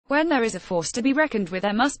When there is a force to be reckoned with,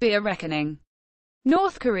 there must be a reckoning.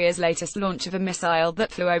 North Korea's latest launch of a missile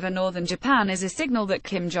that flew over northern Japan is a signal that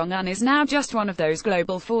Kim Jong-un is now just one of those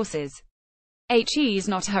global forces. He is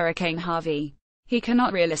not Hurricane Harvey. He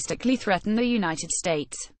cannot realistically threaten the United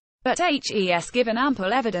States. But he has given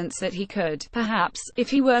ample evidence that he could, perhaps, if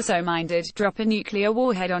he were so minded, drop a nuclear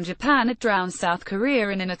warhead on Japan and drown South Korea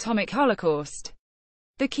in an atomic holocaust.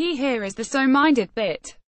 The key here is the so-minded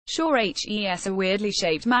bit. Sure, he's a weirdly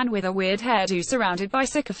shaped man with a weird hairdo surrounded by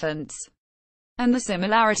sycophants. And the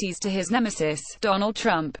similarities to his nemesis, Donald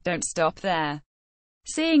Trump, don't stop there.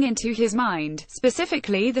 Seeing into his mind,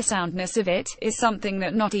 specifically the soundness of it, is something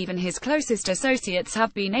that not even his closest associates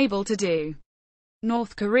have been able to do.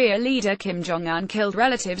 North Korea leader Kim Jong-un killed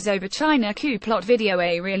relatives over China coup plot video.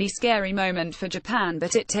 A really scary moment for Japan,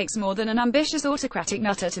 but it takes more than an ambitious autocratic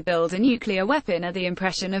nutter to build a nuclear weapon or the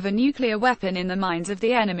impression of a nuclear weapon in the minds of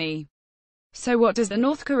the enemy. So what does the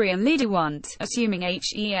North Korean leader want, assuming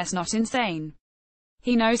he's not insane?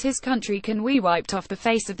 He knows his country can be wiped off the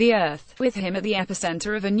face of the earth, with him at the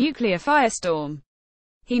epicenter of a nuclear firestorm.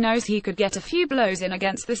 He knows he could get a few blows in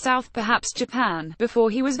against the South, perhaps Japan, before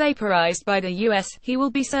he was vaporized by the US. He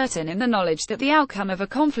will be certain in the knowledge that the outcome of a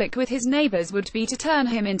conflict with his neighbors would be to turn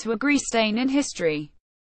him into a grease stain in history.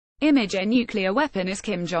 Image a nuclear weapon is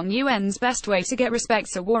Kim Jong-un's best way to get respect,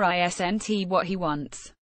 so war isn't what he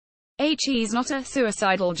wants. He's not a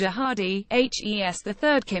suicidal jihadi. He's the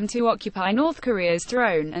third Kim to occupy North Korea's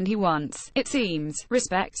throne, and he wants, it seems,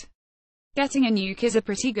 respect. Getting a nuke is a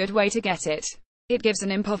pretty good way to get it. It gives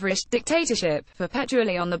an impoverished dictatorship,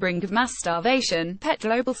 perpetually on the brink of mass starvation, pet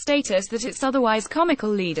global status that its otherwise comical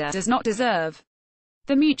leader does not deserve.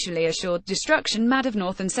 The mutually assured destruction mad of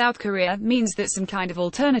North and South Korea means that some kind of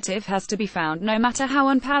alternative has to be found, no matter how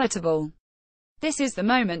unpalatable. This is the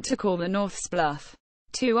moment to call the North's bluff.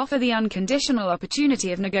 To offer the unconditional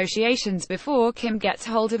opportunity of negotiations before Kim gets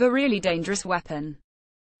hold of a really dangerous weapon.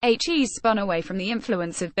 He's spun away from the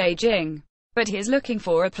influence of Beijing. But he is looking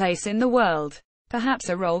for a place in the world. Perhaps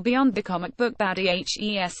a role beyond the comic book baddie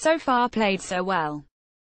he's so far played so well.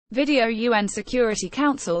 Video UN Security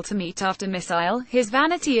Council to meet after missile. His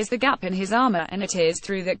vanity is the gap in his armor, and it is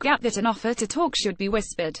through that gap that an offer to talk should be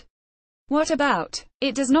whispered. What about?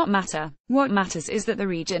 It does not matter. What matters is that the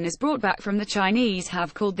region is brought back from. The Chinese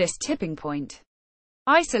have called this tipping point.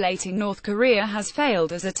 Isolating North Korea has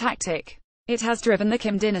failed as a tactic. It has driven the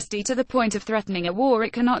Kim dynasty to the point of threatening a war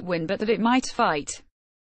it cannot win but that it might fight.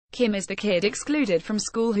 Kim is the kid excluded from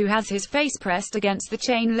school who has his face pressed against the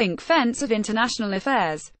chain-link fence of international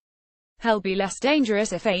affairs. Hell be less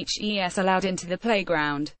dangerous if he's allowed into the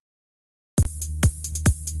playground.